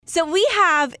So we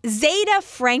have Zaida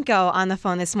Franco on the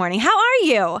phone this morning. How are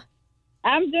you?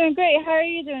 I'm doing great. How are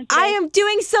you doing today? I am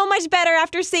doing so much better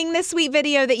after seeing this sweet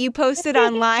video that you posted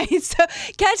online. So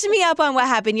catch me up on what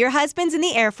happened. Your husband's in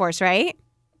the Air Force, right?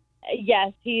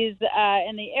 Yes, he's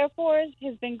in the Air Force.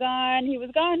 He's been gone. He was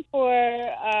gone for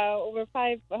over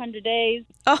 500 days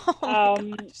Oh,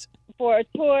 my gosh. for a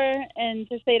tour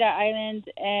into Zaida Island,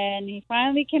 and he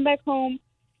finally came back home.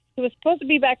 He was supposed to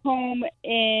be back home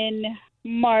in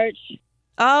March.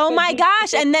 Oh, my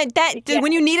gosh. And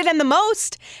when you needed him the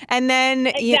most. And then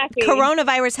Exactly.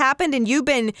 Coronavirus happened, and you've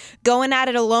been going at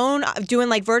it alone, doing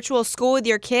like virtual school with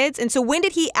your kids. And so when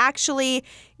did he actually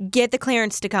get the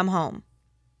clearance to come home?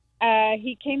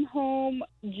 He came home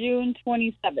June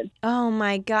 27th. Oh,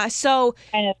 my gosh. So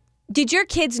did your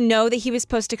kids know that he was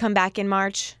supposed to come back in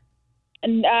March?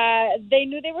 And they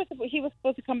knew he was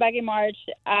supposed to come back in March.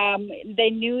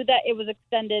 They knew that it was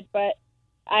extended, but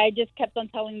I just kept on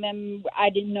telling them I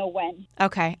didn't know when.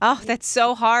 Okay. Oh, that's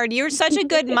so hard. You're such a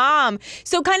good mom.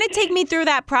 So kind of take me through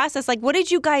that process. Like, what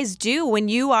did you guys do when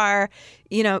you are,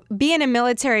 being a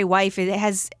military wife?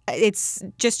 It's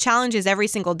just challenges every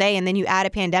single day. And then you add a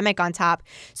pandemic on top.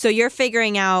 So you're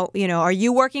figuring out, are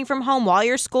you working from home while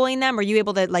you're schooling them? Are you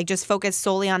able to just focus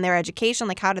solely on their education?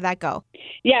 Like, how did that go?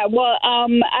 Yeah, well,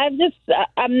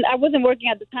 I wasn't working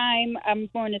at the time. I'm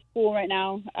going to school right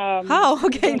now.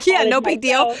 Okay. Yeah, no big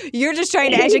deal. You're just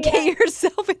trying to educate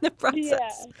yourself in the process.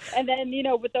 Yeah, and then,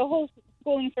 with the whole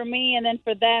schooling for me and then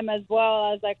for them as well,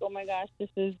 I was like, oh my gosh, this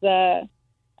is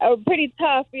pretty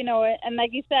tough, and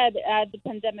like you said, the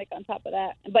pandemic on top of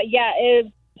that. But yeah,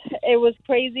 it was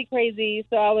crazy.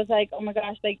 So I was like, oh my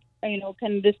gosh,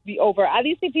 can this be over? At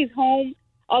least if he's home,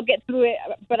 I'll get through it,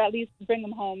 but at least bring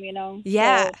him home,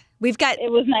 Yeah. So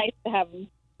it was nice to have him.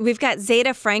 We've got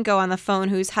Zaida Franco on the phone,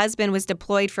 whose husband was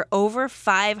deployed for over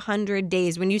 500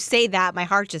 days. When you say that, my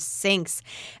heart just sinks.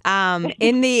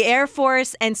 In the Air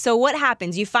Force. And so what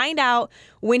happens? You find out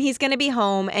when he's going to be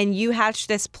home, and you hatch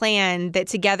this plan that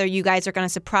together you guys are going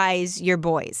to surprise your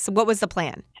boys. So what was the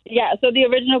plan? Yeah, so the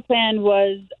original plan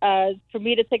was for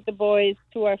me to take the boys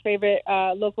to our favorite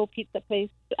local pizza place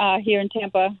here in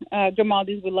Tampa,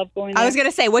 Grimaldi's. We love going there. I was going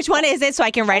to say, which one is it so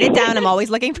I can write it down? I'm always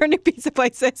looking for new pizza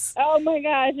places. Oh, my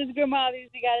gosh, it's Grimaldi's.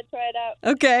 You got to try it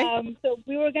out. Okay. So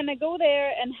we were going to go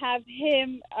there and have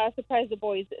him surprise the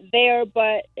boys there,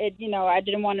 but, I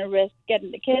didn't want to risk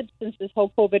getting the kids since this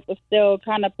whole COVID was still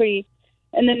kind of pretty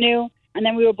in the new. And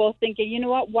then we were both thinking, you know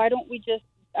what, why don't we just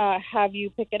have you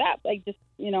pick it up,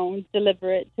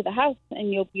 deliver it to the house,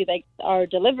 and you'll be like our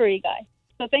delivery guy.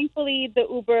 So thankfully, the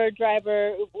Uber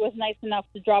driver was nice enough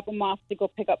to drop him off to go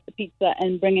pick up the pizza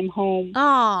and bring him home.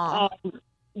 Aww.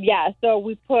 So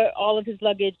we put all of his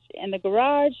luggage in the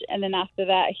garage, and then after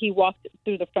that, he walked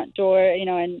through the front door,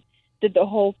 and did the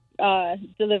whole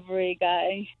delivery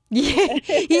guy. Yeah,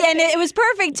 and it was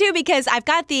perfect too, because I've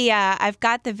got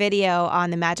the video on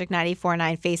the Magic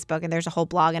 94.9 Facebook, and there's a whole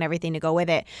blog and everything to go with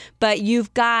it. But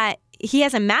he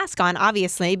has a mask on,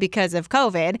 obviously, because of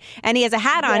COVID, and he has a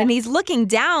hat on, and he's looking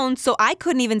down, so I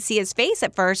couldn't even see his face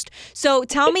at first. So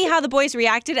tell me how the boys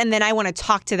reacted, and then I want to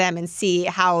talk to them and see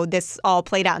how this all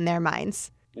played out in their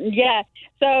minds. Yeah,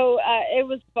 so it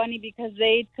was funny because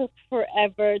they took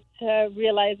forever to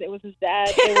realize it was his dad.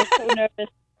 They were so nervous,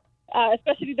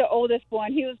 especially the oldest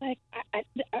one. He was like,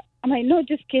 I'm like, no,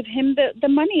 just give him the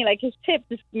money, like his tip.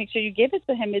 Just make sure you give it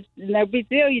to him. It's no big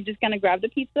deal. You're just going to grab the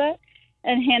pizza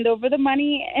and hand over the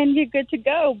money, and you're good to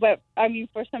go. But,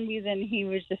 for some reason, he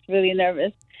was just really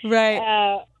nervous.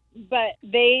 Right. But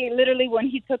they literally, when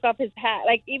he took off his hat,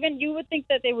 even you would think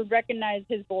that they would recognize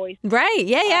his voice. Right,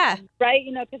 yeah. Right,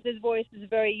 because his voice is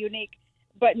very unique.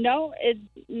 But no, it's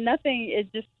nothing.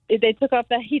 He took off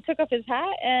his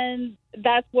hat, and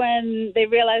that's when they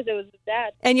realized it was his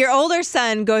dad. And your older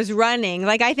son goes running.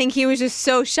 I think he was just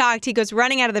so shocked. He goes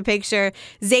running out of the picture.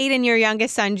 Zaden, your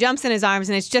youngest son, jumps in his arms,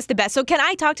 and it's just the best. So can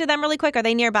I talk to them really quick? Are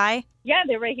they nearby? Yeah,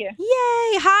 they're right here.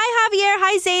 Yay. Hi, Javier.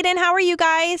 Hi, Zaden. How are you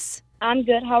guys? I'm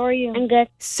good. How are you? I'm good.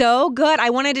 So good.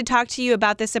 I wanted to talk to you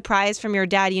about the surprise from your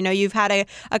dad. You've had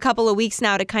a couple of weeks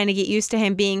now to kind of get used to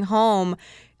him being home.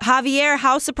 Javier,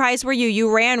 how surprised were you?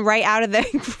 You ran right out of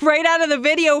the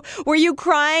video. Were you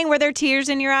crying? Were there tears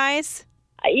in your eyes?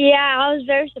 Yeah, I was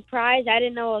very surprised. I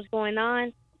didn't know what was going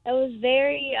on. It was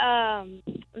very,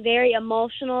 very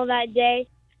emotional that day.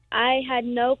 I had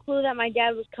no clue that my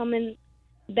dad was coming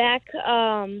back.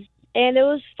 And it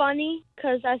was funny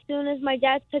because as soon as my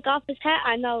dad took off his hat,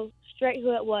 I know right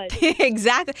who it was.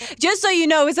 Exactly. Just so you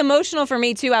know, it was emotional for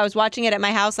me, too. I was watching it at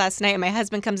my house last night, and my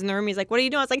husband comes in the room. He's like, what are you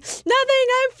doing? I was like, nothing.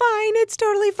 I'm fine. It's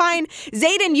totally fine.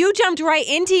 Zaden, you jumped right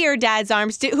into your dad's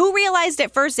arms. Who realized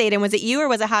it first, Zaden? Was it you or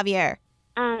was it Javier?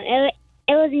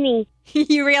 It was me.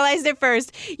 You realized it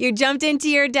first. You jumped into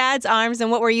your dad's arms,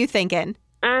 and what were you thinking?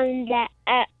 That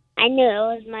I knew it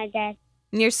was my dad.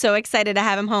 And you're so excited to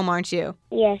have him home, aren't you?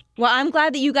 Yes. Well, I'm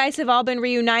glad that you guys have all been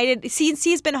reunited. Since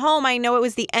he's been home, I know it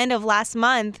was the end of last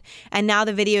month, and now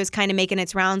the video is kind of making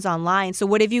its rounds online. So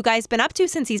what have you guys been up to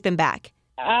since he's been back?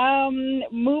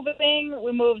 Moving.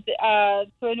 We moved to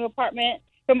a new apartment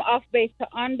from off base to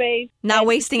on base. Not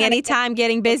wasting any time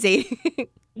getting busy.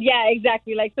 Yeah,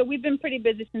 exactly. So we've been pretty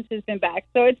busy since he's been back.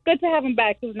 So it's good to have him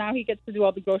back because now he gets to do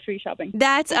all the grocery shopping.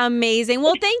 That's amazing.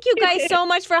 Well, thank you guys so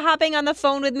much for hopping on the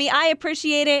phone with me. I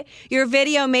appreciate it. Your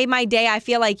video made my day. I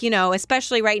feel like,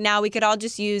 especially right now, we could all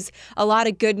just use a lot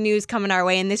of good news coming our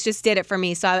way, and this just did it for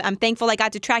me. So I'm thankful I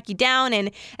got to track you down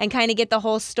and kind of get the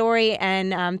whole story,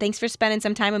 and thanks for spending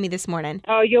some time with me this morning.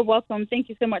 Oh, you're welcome. Thank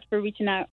you so much for reaching out.